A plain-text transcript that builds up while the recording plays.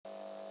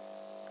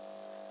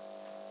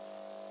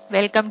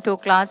Welcome to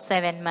Class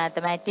 7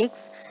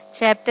 Mathematics,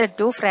 Chapter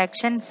 2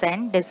 Fractions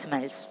and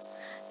Decimals.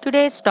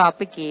 Today's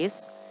topic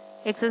is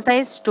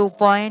Exercise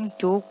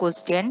 2.2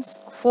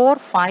 Questions 4,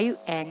 5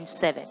 and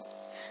 7.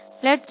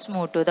 Let's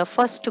move to the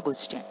first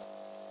question.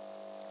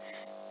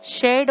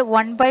 Shade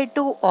 1 by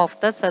 2 of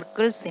the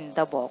circles in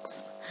the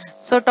box.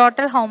 So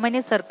total how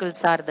many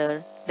circles are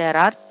there? There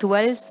are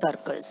 12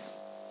 circles.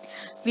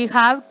 We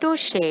have to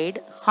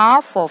shade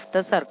half of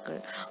the circle.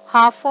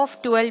 Half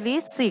of 12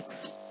 is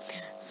 6.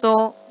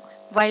 So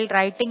while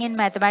writing in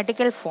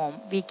mathematical form,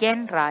 we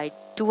can write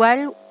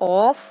 12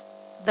 of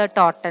the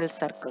total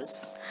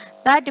circles.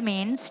 That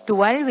means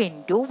 12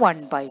 into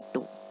 1 by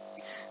 2,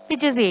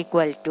 which is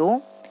equal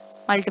to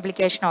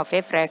multiplication of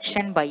a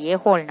fraction by a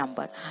whole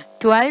number.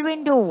 12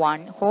 into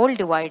 1 whole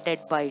divided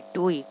by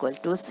 2 equal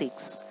to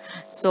 6.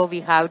 So we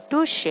have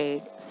to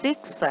shade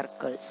 6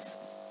 circles.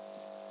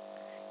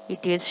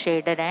 It is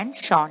shaded and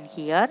shown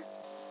here.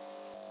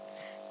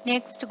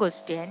 Next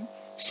question.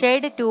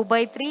 Shade 2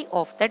 by 3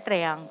 of the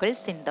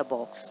triangles in the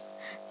box.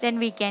 Then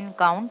we can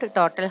count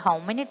total how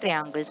many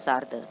triangles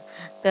are there.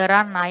 There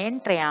are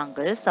 9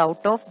 triangles.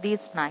 Out of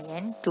these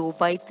 9, 2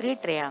 by 3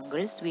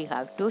 triangles we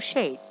have to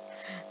shade.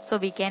 So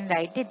we can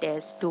write it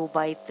as 2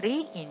 by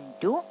 3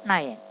 into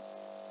 9.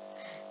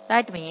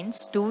 That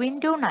means 2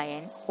 into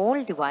 9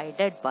 whole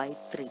divided by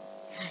 3.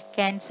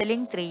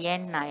 Cancelling 3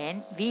 and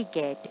 9, we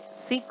get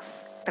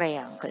 6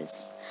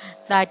 triangles.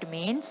 That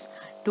means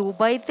 2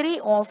 by 3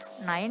 of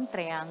 9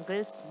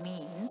 triangles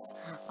means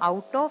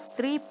out of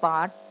 3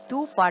 part,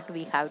 2 part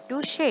we have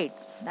to shade.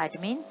 That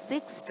means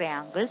 6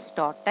 triangles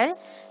total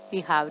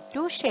we have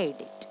to shade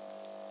it.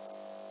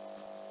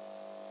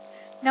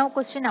 Now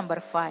question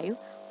number 5.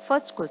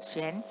 First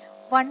question,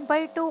 1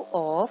 by 2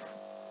 of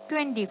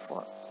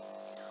 24.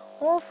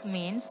 Of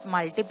means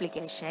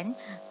multiplication.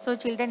 So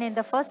children, in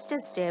the first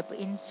step,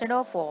 instead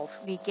of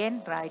we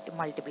can write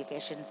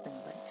multiplication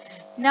symbol.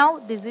 Now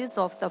this is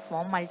of the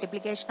form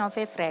multiplication of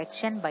a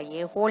fraction by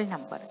a whole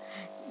number.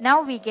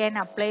 Now we can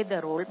apply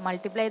the rule,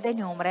 multiply the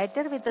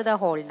numerator with the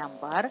whole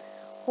number,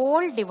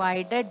 whole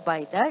divided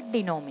by the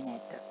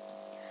denominator.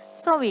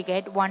 So we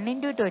get 1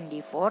 into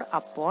 24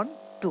 upon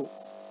 2.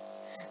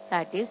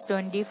 That is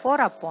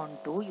 24 upon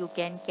 2. You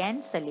can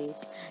cancel it.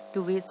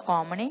 2 is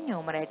common in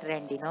numerator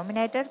and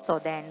denominator. So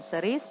the answer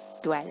is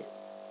 12.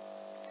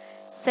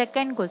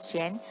 Second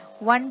question,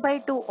 1 by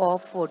 2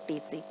 of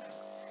 46.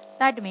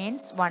 That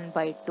means 1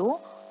 by 2.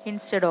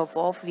 Instead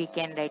of we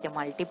can write a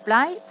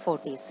multiply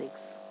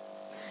 46.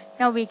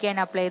 Now we can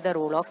apply the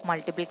rule of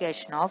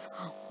multiplication of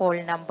whole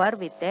number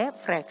with a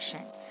fraction.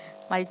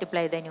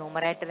 Multiply the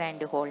numerator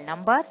and whole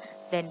number,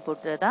 then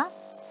put the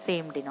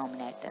same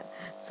denominator.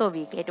 So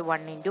we get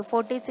 1 into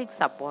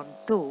 46 upon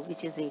 2,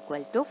 which is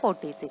equal to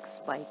 46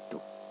 by 2.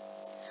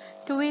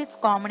 2 is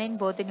common in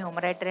both the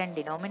numerator and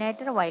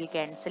denominator. While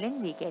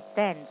cancelling, we get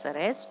the answer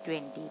as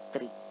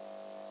 23.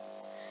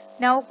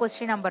 Now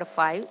question number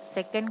 5,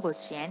 second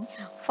question.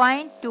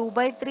 Find 2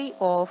 by 3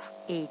 of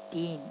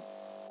 18.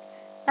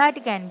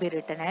 That can be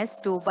written as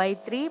 2 by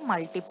 3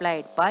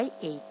 multiplied by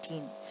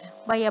 18.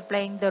 By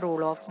applying the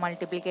rule of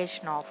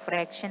multiplication of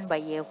fraction by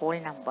a whole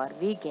number,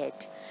 we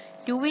get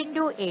 2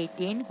 into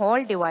 18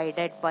 whole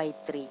divided by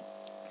 3,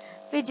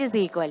 which is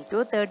equal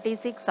to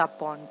 36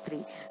 upon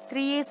 3.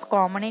 3 is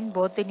common in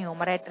both the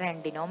numerator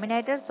and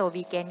denominator, so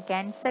we can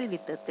cancel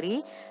with the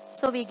 3.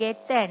 So we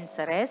get the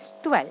answer as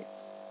 12.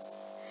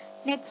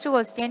 Next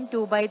question,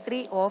 2 by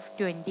 3 of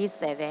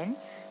 27.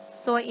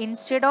 So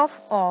instead of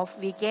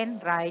we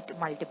can write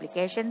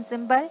multiplication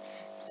symbol.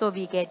 So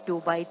we get 2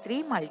 by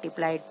 3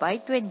 multiplied by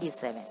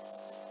 27.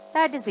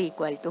 That is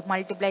equal to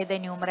multiply the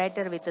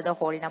numerator with the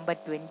whole number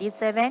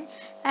 27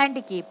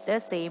 and keep the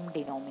same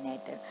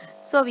denominator.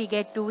 So we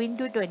get 2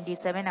 into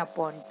 27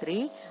 upon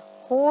 3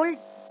 whole,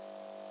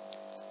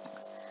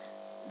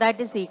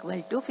 that is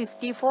equal to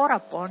 54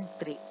 upon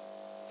 3.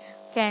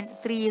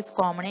 3 is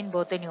common in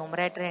both the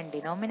numerator and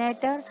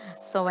denominator.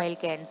 So while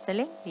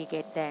cancelling, we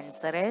get the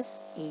answer as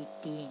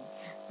 18.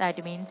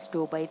 That means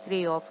 2 by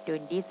 3 of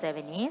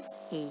 27 is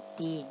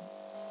 18.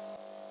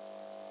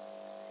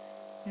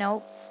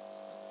 Now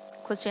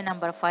question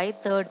number 5,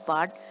 third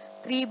part,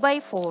 3 by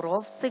 4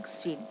 of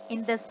 16.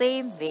 In the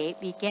same way,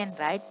 we can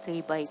write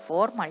 3 by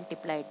 4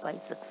 multiplied by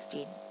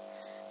 16,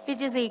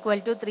 which is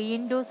equal to 3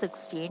 into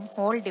 16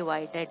 whole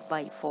divided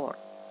by 4.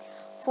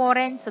 4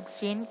 and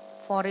 16,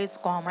 4 is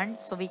common,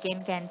 so we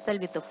can cancel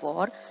with the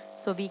 4.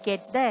 So we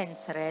get the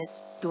answer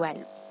as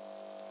 12.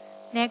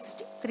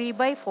 Next, 3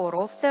 by 4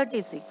 of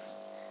 36.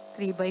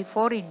 3 by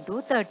 4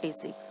 into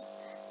 36,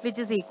 which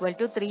is equal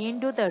to 3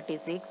 into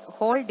 36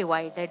 whole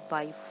divided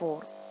by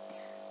 4.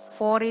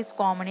 4 is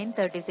common in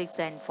 36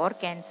 and 4.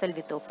 Cancel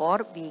with the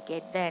 4. We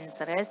get the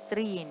answer as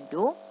 3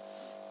 into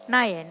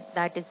 9.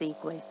 That is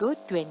equal to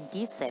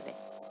 27.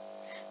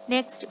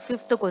 Next,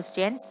 fifth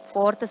question,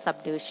 fourth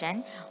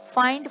subdivision.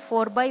 Find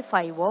 4 by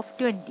 5 of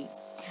 20.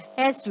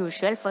 As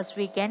usual, first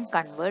we can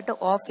convert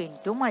of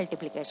into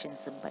multiplication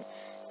symbol.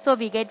 So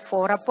we get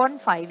 4 upon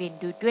 5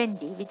 into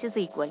 20, which is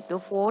equal to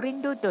 4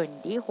 into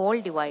 20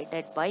 whole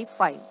divided by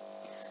 5.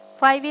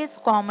 5 is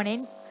common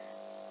in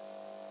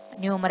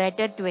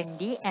numerator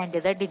 20 and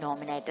the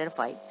denominator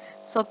 5.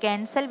 So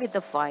cancel with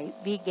the 5.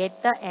 We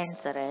get the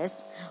answer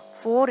as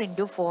 4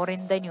 into 4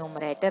 in the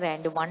numerator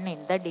and 1 in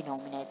the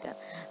denominator.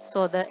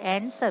 So the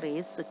answer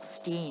is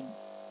 16.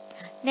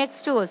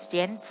 Next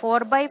question,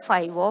 4 by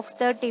 5 of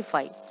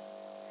 35.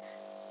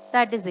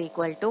 That is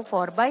equal to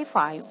 4 by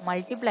 5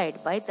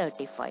 multiplied by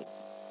 35.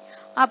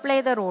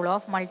 Apply the rule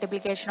of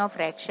multiplication of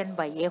fraction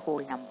by a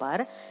whole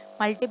number.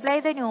 Multiply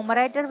the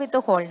numerator with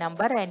the whole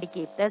number and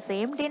keep the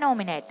same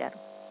denominator.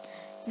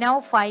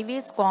 Now 5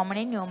 is common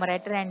in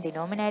numerator and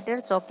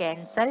denominator, so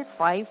cancel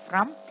 5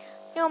 from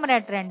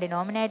numerator and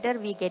denominator.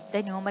 We get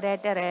the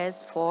numerator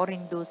as 4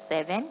 into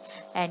 7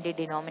 and the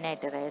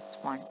denominator as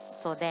 1.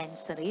 So the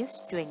answer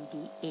is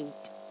 28.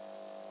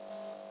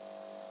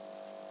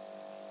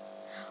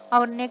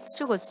 Our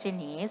next question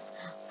is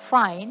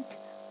find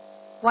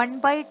 1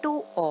 by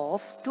 2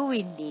 of 2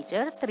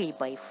 integer 3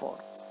 by 4.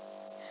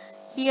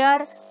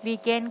 Here we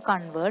can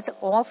convert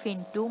of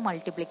into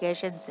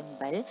multiplication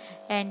symbol,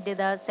 and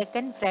the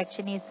second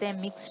fraction is a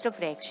mixed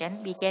fraction.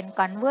 We can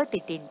convert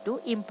it into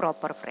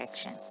improper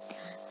fraction.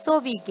 So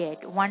we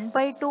get 1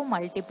 by 2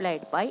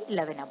 multiplied by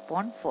 11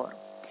 upon 4.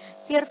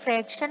 Here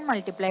fraction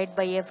multiplied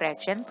by a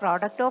fraction,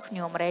 product of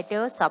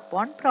numerators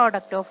upon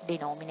product of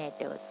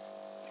denominators.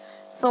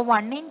 So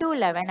 1 into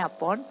 11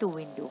 upon 2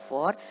 into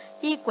 4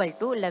 equal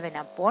to 11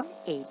 upon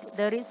 8.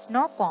 There is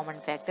no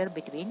common factor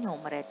between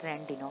numerator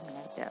and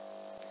denominator,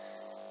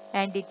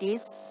 and it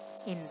is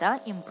in the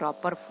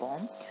improper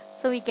form.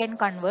 So we can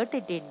convert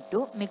it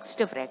into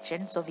mixed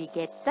fraction. So we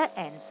get the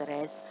answer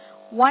as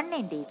 1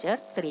 integer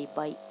 3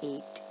 by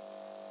 8.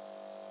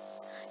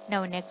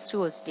 Now next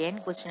question,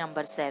 question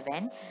number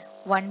 7.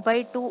 1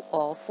 by 2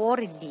 of 4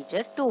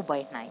 integer 2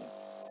 by 9.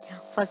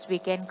 First we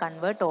can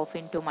convert of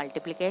into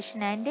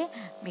multiplication and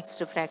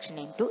mixed fraction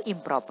into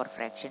improper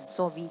fraction.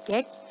 So we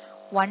get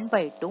 1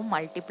 by 2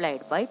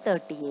 multiplied by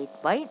 38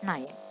 by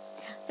 9,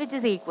 which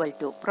is equal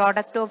to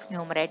product of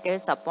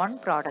numerators upon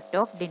product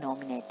of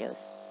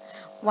denominators.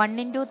 1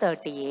 into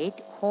 38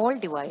 whole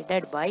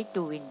divided by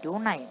 2 into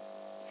 9.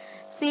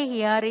 See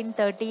here in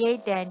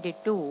 38 and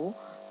 2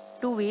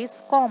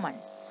 is common.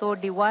 So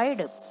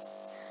divide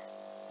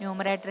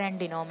numerator and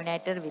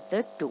denominator with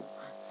 2.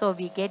 So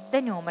we get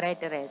the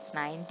numerator as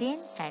 19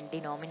 and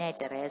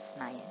denominator as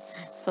 9.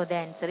 So the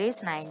answer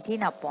is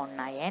 19 upon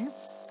 9,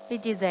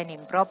 which is an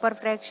improper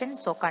fraction.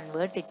 So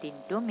convert it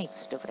into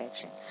mixed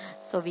fraction.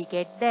 So we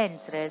get the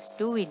answer as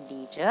 2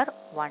 integer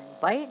 1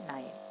 by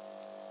 9.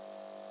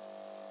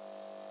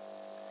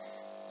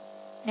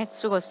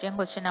 Next question,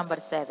 question number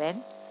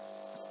 7.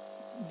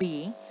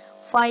 B.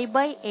 5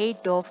 by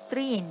 8 of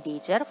 3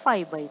 integer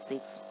 5 by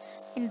 6.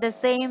 In the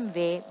same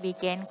way, we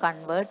can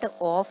convert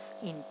of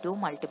into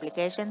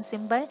multiplication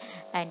symbol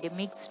and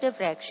mixed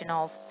fraction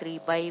of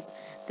 3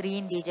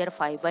 integer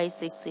 5 by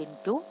 6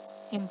 into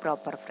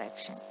improper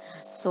fraction.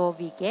 So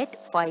we get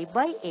 5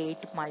 by 8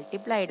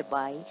 multiplied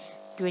by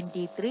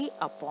 23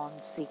 upon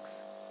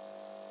 6.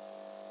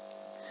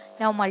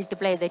 Now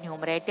multiply the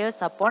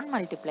numerators upon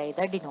multiply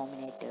the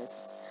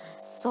denominators.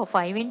 So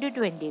 5 into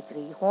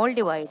 23 whole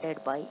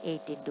divided by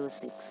 8 into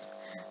 6.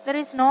 There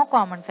is no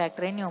common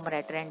factor in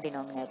numerator and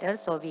denominator,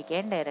 so we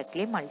can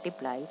directly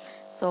multiply.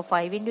 So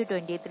 5 into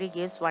 23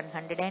 gives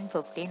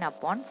 115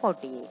 upon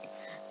 48,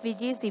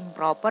 which is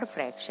improper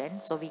fraction.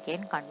 So we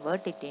can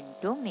convert it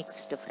into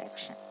mixed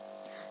fraction.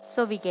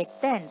 So we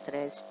get the answer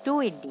as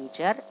 2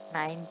 integer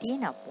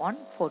 19 upon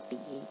 48.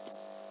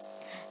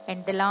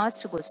 And the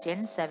last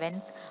question,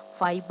 7th,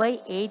 5 by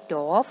 8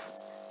 of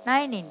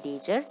 9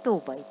 integer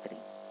 2 by 3.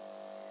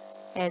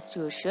 As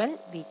usual,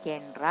 we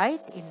can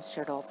write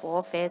instead of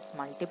as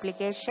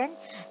multiplication,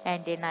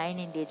 and a 9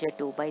 integer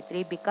 2 by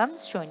 3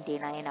 becomes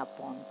 29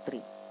 upon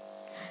 3.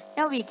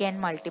 Now we can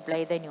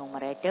multiply the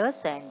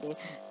numerators and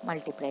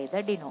multiply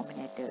the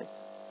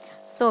denominators.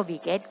 So we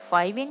get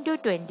 5 into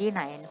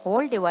 29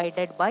 whole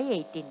divided by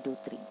 8 into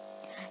 3.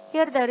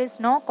 Here there is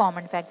no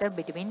common factor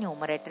between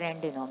numerator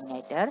and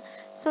denominator,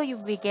 so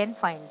we can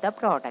find the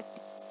product.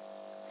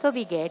 So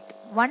we get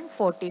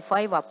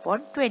 145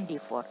 upon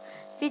 24.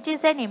 Which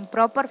is an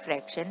improper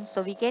fraction,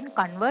 so we can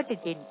convert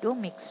it into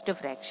mixed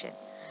fraction.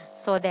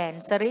 So the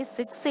answer is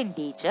 6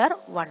 integer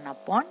 1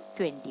 upon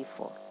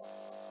 24.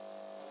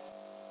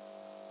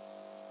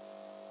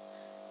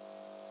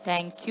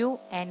 Thank you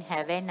and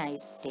have a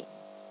nice day.